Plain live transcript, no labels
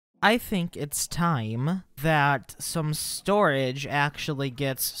I think it's time that some storage actually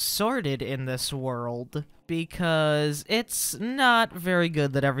gets sorted in this world, because it's not very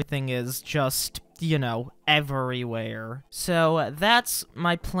good that everything is just, you know, everywhere. So that's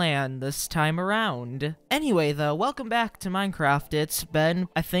my plan this time around. Anyway, though, welcome back to Minecraft. It's been,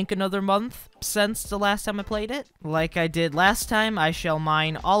 I think, another month since the last time I played it. Like I did last time, I shall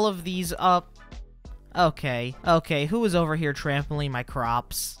mine all of these up. Okay, who is over here trampling my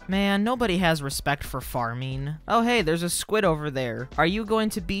crops? Man, nobody has respect for farming. Oh hey, there's a squid over there. Are you going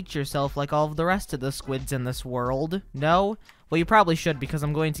to beat yourself like all of the rest of the squids in this world? No? Well, you probably should, because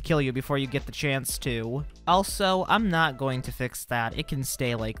I'm going to kill you before you get the chance to. Also, I'm not going to fix that. It can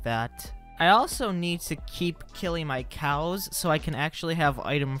stay like that. I also need to keep killing my cows so I can actually have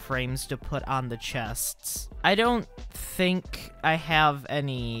item frames to put on the chests. I don't think I have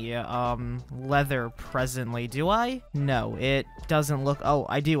any, leather presently, do I? No, it doesn't look— oh,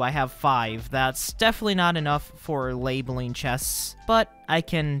 I do, I have 5. That's definitely not enough for labeling chests, but I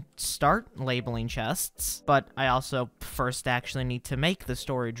can start labeling chests. But I also first actually need to make the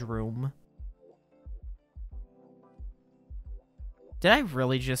storage room. Did I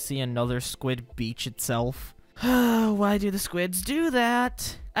really just see another squid beach itself? Why do the squids do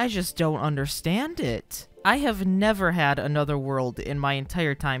that? I just don't understand it. I have never had another world in my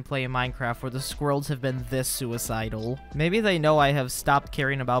entire time playing Minecraft where the squirrels have been this suicidal. Maybe they know I have stopped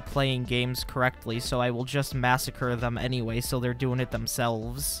caring about playing games correctly, so I will just massacre them anyway, so they're doing it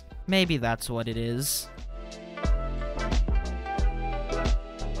themselves. Maybe that's what it is.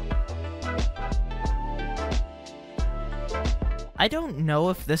 I don't know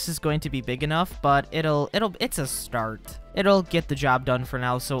if this is going to be big enough, but it's a start. It'll get the job done for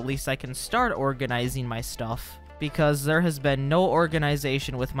now, so at least I can start organizing my stuff. Because there has been no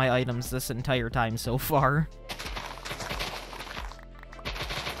organization with my items this entire time so far.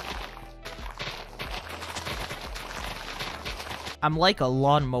 I'm like a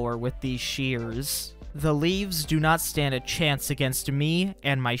lawnmower with these shears. The leaves do not stand a chance against me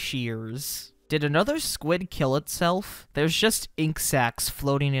and my shears. Did another squid kill itself? There's just ink sacs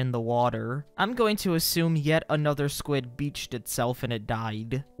floating in the water. I'm going to assume yet another squid beached itself and it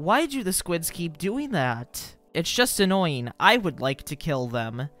died. Why do the squids keep doing that? It's just annoying. I would like to kill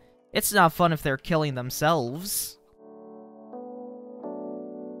them. It's not fun if they're killing themselves.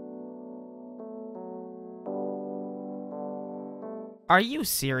 Are you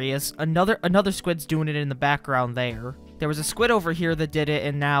serious? Another squid's doing it in the background there. There was a squid over here that did it,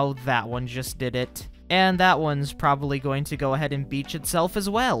 and now that one just did it. And that one's probably going to go ahead and beach itself as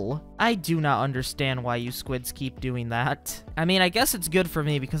well. I do not understand why you squids keep doing that. I mean, I guess it's good for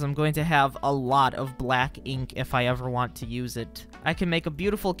me because I'm going to have a lot of black ink if I ever want to use it. I can make a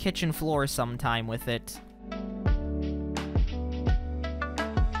beautiful kitchen floor sometime with it.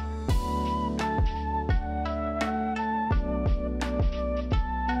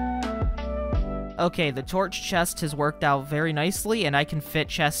 Okay, the torch chest has worked out very nicely, and I can fit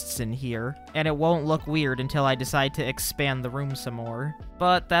chests in here. And it won't look weird until I decide to expand the room some more.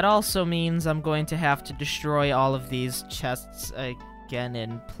 But that also means I'm going to have to destroy all of these chests again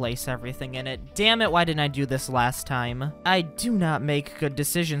and place everything in it. Damn it, why didn't I do this last time? I do not make good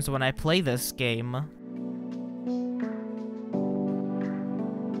decisions when I play this game.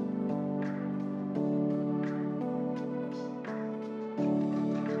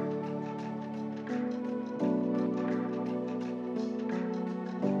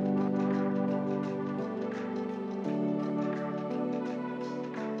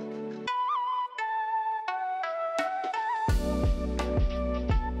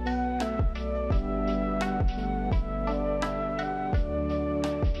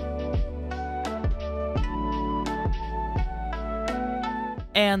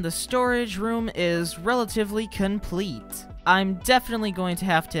 And the storage room is relatively complete. I'm definitely going to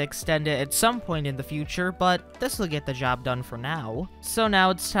have to extend it at some point in the future, but this will get the job done for now. So now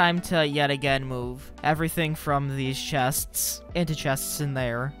it's time to yet again move everything from these chests into chests in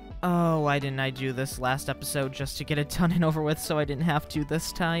there. Oh, why didn't I do this last episode just to get it done and over with so I didn't have to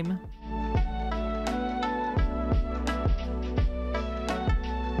this time?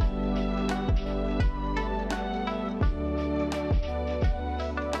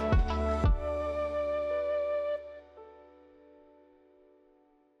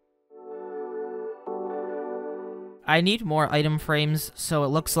 I need more item frames, so it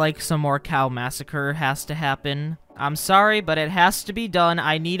looks like some more cow massacre has to happen. I'm sorry, but it has to be done.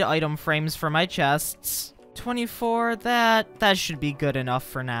 I need item frames for my chests. 24, that should be good enough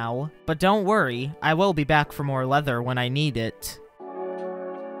for now. But don't worry, I will be back for more leather when I need it.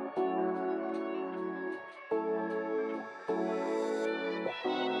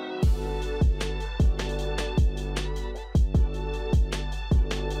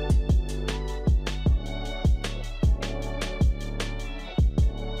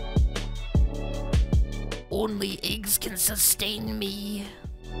 only eggs can sustain me.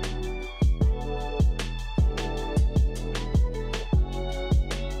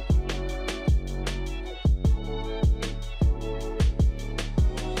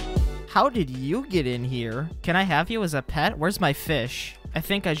 How did you get in here? Can I have you as a pet? Where's my fish? I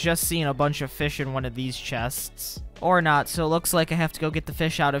think I just seen a bunch of fish in one of these chests. Or not, so it looks like I have to go get the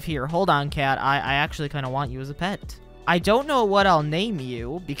fish out of here. Hold on, cat. I actually kind of want you as a pet. I don't know what I'll name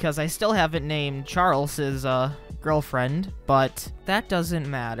you, because I still haven't named Charles's, girlfriend, but that doesn't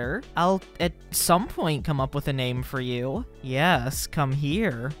matter. I'll, at some point, come up with a name for you. Yes, come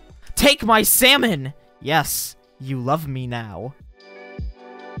here. Take my salmon! Yes, you love me now.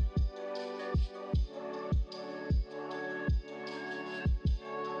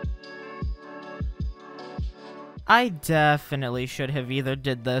 I definitely should have either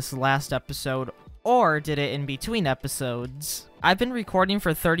did this last episode or did it in between episodes. I've been recording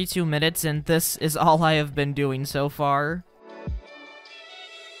for 32 minutes and this is all I have been doing so far.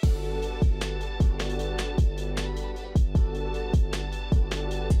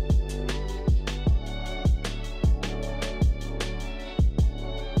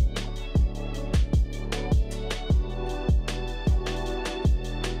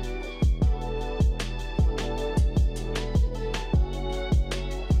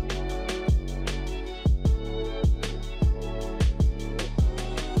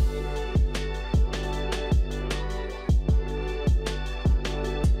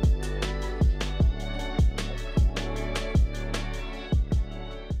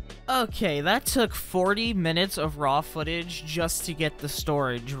 Okay, that took 40 minutes of raw footage just to get the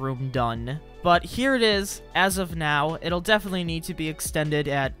storage room done. But here it is, as of now. It'll definitely need to be extended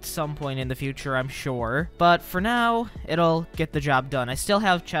at some point in the future, I'm sure. But for now, it'll get the job done. I still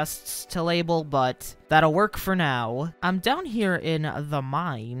have chests to label, but that'll work for now. I'm down here in the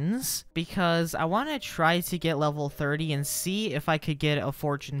mines because I want to try to get level 30 and see if I could get a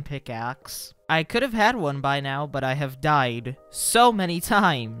fortune pickaxe. I could have had one by now, but I have died so many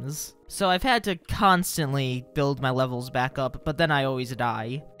times. So I've had to constantly build my levels back up, but then I always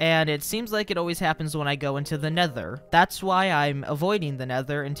die. And it seems like it always happens when I go into the nether. That's why I'm avoiding the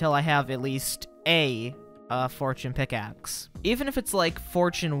nether until I have at least a fortune pickaxe. Even if it's like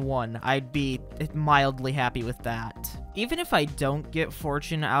fortune 1, I'd be mildly happy with that. Even if I don't get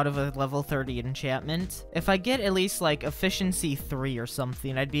fortune out of a level 30 enchantment, if I get at least like efficiency 3 or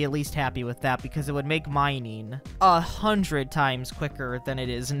something, I'd be at least happy with that because it would make mining 100 times quicker than it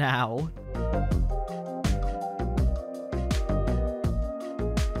is now.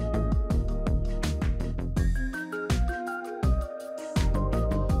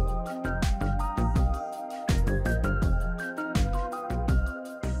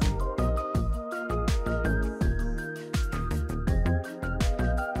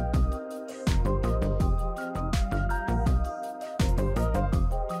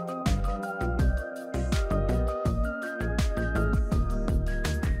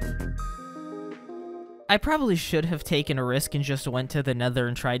 I probably should have taken a risk and just went to the nether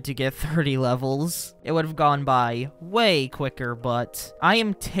and tried to get 30 levels. It would have gone by way quicker, but I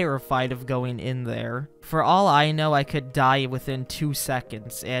am terrified of going in there. For all I know, I could die within 2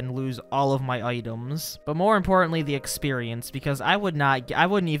 seconds and lose all of my items. But more importantly, the experience, because I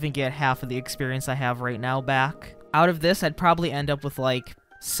wouldn't even get half of the experience I have right now back. Out of this, I'd probably end up with like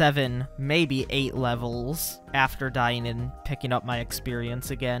 7, maybe 8 levels after dying and picking up my experience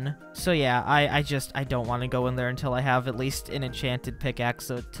again. So yeah, I don't want to go in there until I have at least an enchanted pickaxe,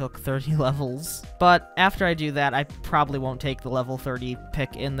 so it took 30 levels. But after I do that, I probably won't take the level 30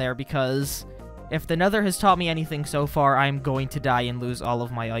 pick in there because if the nether has taught me anything so far, I'm going to die and lose all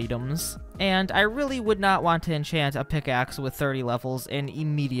of my items. And I really would not want to enchant a pickaxe with 30 levels and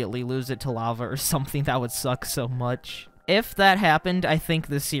immediately lose it to lava or something. That would suck so much. If that happened, I think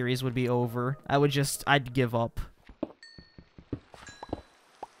this series would be over. I'd give up.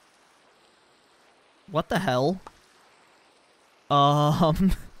 What the hell?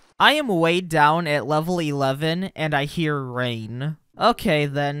 I am way down at level 11, and I hear rain. Okay,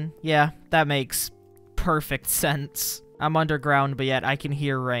 then. Yeah, that makes perfect sense. I'm underground, but yet I can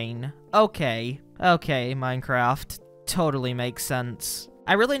hear rain. Okay, Minecraft. Totally makes sense.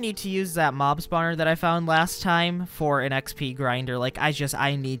 I really need to use that mob spawner that I found last time for an XP grinder. Like,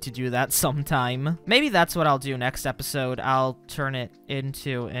 I need to do that sometime. Maybe that's what I'll do next episode. I'll turn it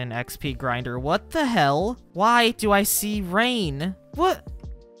into an XP grinder. What the hell? Why do I see rain? What?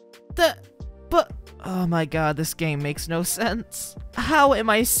 But, oh my god, this game makes no sense. How am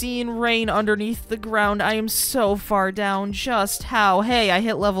I seeing rain underneath the ground? I am so far down. Just how? Hey, I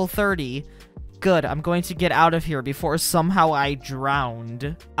hit level 30. Good, I'm going to get out of here before somehow I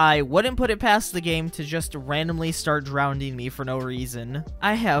drowned. I wouldn't put it past the game to just randomly start drowning me for no reason.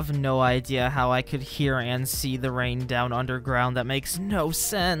 I have no idea how I could hear and see the rain down underground. That makes no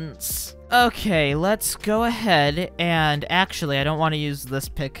sense. Okay, let's go ahead and actually, I don't want to use this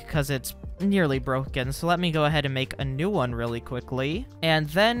pick because it's nearly broken, so let me go ahead and make a new one really quickly, and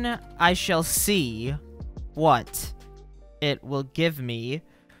then I shall see what it will give me.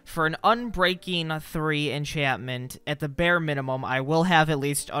 For an Unbreaking 3 enchantment, at the bare minimum, I will have at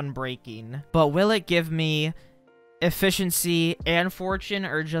least Unbreaking. But will it give me efficiency and fortune,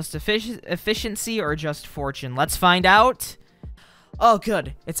 or just efficiency, or just fortune? Let's find out. Oh,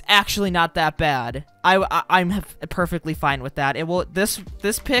 good. It's actually not that bad. I'm perfectly fine with that. It will. This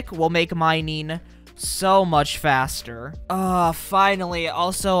pick will make mining so much faster. Finally.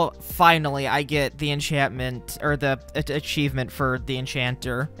 Also, finally, I get the enchantment, or the achievement for the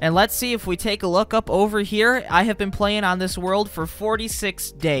enchanter. And let's see if we take a look up over here. I have been playing on this world for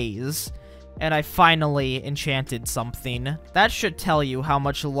 46 days. And I finally enchanted something. That should tell you how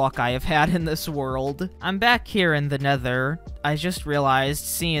much luck I have had in this world. I'm back here in the Nether. I just realized,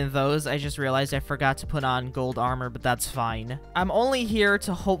 seeing those, I forgot to put on gold armor, but that's fine. I'm only here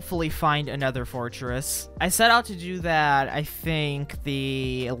to hopefully find another fortress. I set out to do that, I think,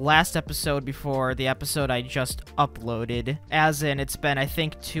 the last episode before the episode I just uploaded. As in, it's been, I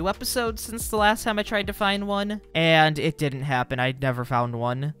think, 2 episodes since the last time I tried to find one, and it didn't happen. I never found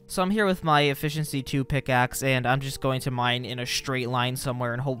one. So I'm here with my efficiency 2 pickaxe, and I'm just going to mine in a straight line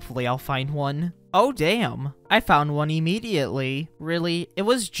somewhere, and hopefully I'll find one. Oh, damn. I found one immediately. Really? It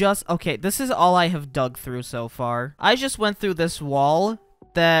was just... Okay, this is all I have dug through so far. I just went through this wall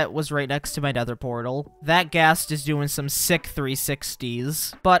that was right next to my nether portal. That ghast is doing some sick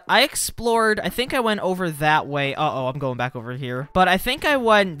 360s. But I explored... I think I went over that way. Uh-oh, I'm going back over here. But I think I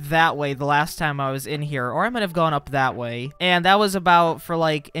went that way the last time I was in here. Or I might have gone up that way. And that was about for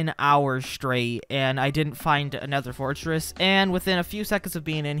like an hour straight. And I didn't find another fortress. And within a few seconds of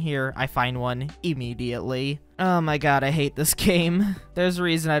being in here, I find one immediately. Oh my god, I hate this game. There's a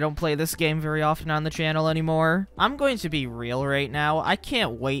reason I don't play this game very often on the channel anymore. I'm going to be real right now. I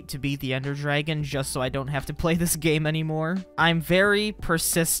can't wait to beat the Ender Dragon just so I don't have to play this game anymore. I'm very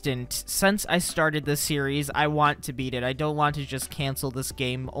persistent. Since I started this series, I want to beat it. I don't want to just cancel this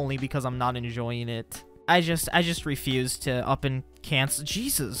game only because I'm not enjoying it. I just refuse to up and cancel.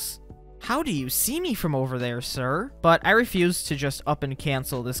 Jesus. How do you see me from over there, sir? But I refuse to just up and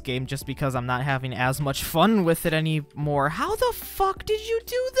cancel this game just because I'm not having as much fun with it anymore. How the fuck did you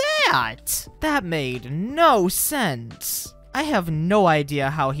do that? That made no sense. I have no idea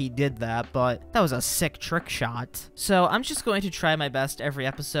how he did that, but that was a sick trick shot. So I'm just going to try my best every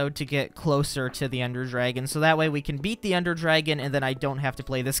episode to get closer to the Ender Dragon, so that way we can beat the Ender Dragon and then I don't have to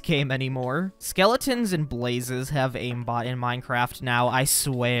play this game anymore. Skeletons and blazes have aimbot in Minecraft now, I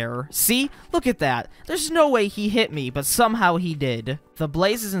swear. See? Look at that. There's no way he hit me, but somehow he did. The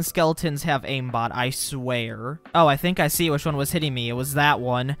blazes and skeletons have aimbot, I swear. Oh, I think I see which one was hitting me. It was that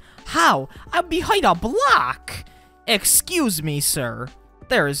one. How? I'm behind a block! Excuse me, sir.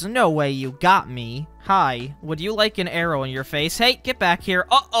 There is no way you got me. Hi, would you like an arrow in your face? Hey, get back here.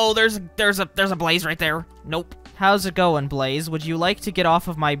 Uh-oh, there's a blaze right there. Nope. How's it going, Blaze? Would you like to get off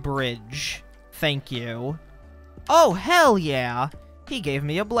of my bridge? Thank you. Oh, hell yeah. He gave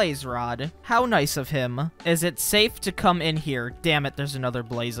me a blaze rod. How nice of him. Is it safe to come in here? Damn it, there's another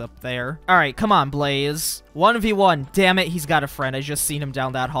Blaze up there. Alright, come on, Blaze. 1v1. Damn it, he's got a friend. I just seen him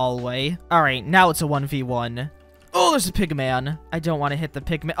down that hallway. Alright, now it's a 1v1. Oh, there's a pigman. I don't want to hit the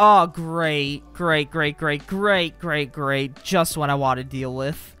pigman. Oh, great. Great, great, great, great, great, great. Just what I want to deal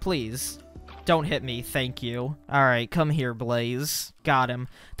with. Please. Don't hit me, thank you. Alright, come here, Blaze. Got him.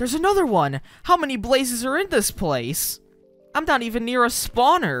 There's another one! How many blazes are in this place? I'm not even near a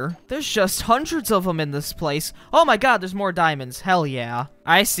spawner. There's just hundreds of them in this place. Oh my god, there's more diamonds. Hell yeah.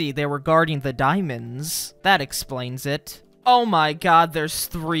 I see, they were guarding the diamonds. That explains it. Oh my god, there's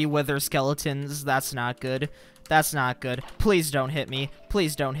 3 wither skeletons. That's not good. That's not good. Please don't hit me.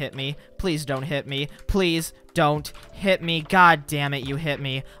 Please don't hit me. Please don't hit me. Please don't hit me. God damn it, you hit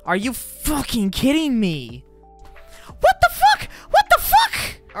me. Are you fucking kidding me? What the fuck? What the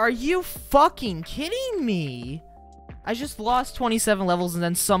fuck? Are you fucking kidding me? I just lost 27 levels and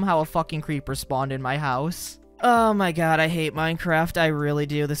then somehow a fucking creeper spawned in my house. Oh my god, I hate Minecraft. I really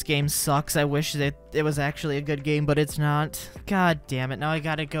do. This game sucks. I wish that it was actually a good game, but it's not. God damn it. Now I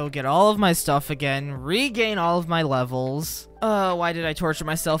gotta go get all of my stuff again, regain all of my levels. Why did I torture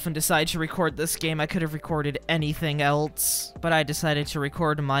myself and decide to record this game? I could have recorded anything else, but I decided to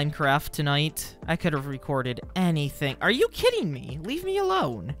record Minecraft tonight. I could have recorded anything. Are you kidding me? Leave me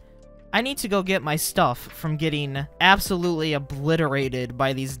alone. I need to go get my stuff from getting absolutely obliterated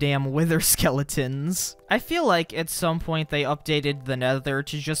by these damn wither skeletons. I feel like at some point they updated the Nether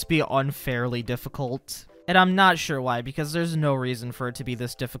to just be unfairly difficult. And I'm not sure why, because there's no reason for it to be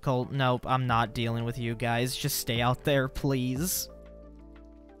this difficult. Nope, I'm not dealing with you guys. Just stay out there, please.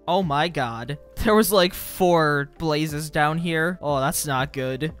 Oh my god. There was like 4 blazes down here. Oh, that's not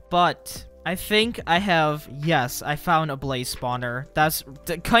good. But I think I have, yes, I found a blaze spawner. That's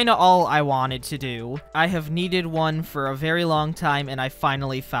kind of all I wanted to do. I have needed one for a very long time, and I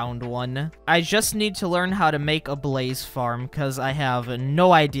finally found one. I just need to learn how to make a blaze farm, because I have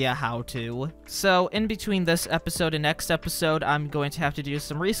no idea how to. So, in between this episode and next episode, I'm going to have to do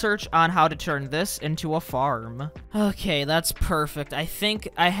some research on how to turn this into a farm. Okay, that's perfect. I think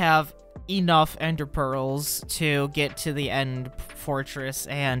I have enough ender pearls to get to the end fortress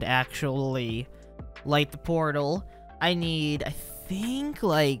and actually light the portal. I need, I think,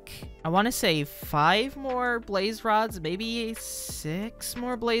 like, I want to say 5 more blaze rods, maybe 6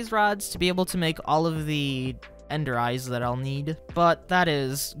 more blaze rods to be able to make all of the ender eyes that I'll need, but that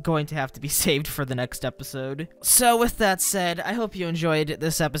is going to have to be saved for the next episode. So with that said, I hope you enjoyed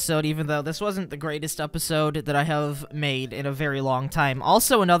this episode, even though this wasn't the greatest episode that I have made in a very long time.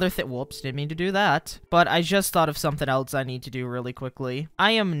 Also, another thing, whoops, didn't mean to do that, but I just thought of something else I need to do really quickly.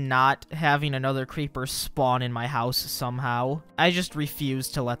 I am not having another creeper spawn in my house somehow. I just refuse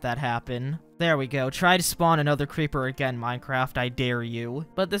to let that happen. There we go. Try to spawn another creeper again, Minecraft. I dare you.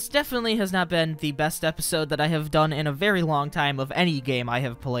 But this definitely has not been the best episode that I have done in a very long time of any game I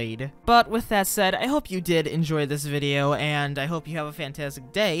have played. But with that said, I hope you did enjoy this video, and I hope you have a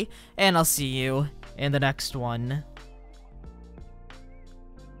fantastic day, and I'll see you in the next one.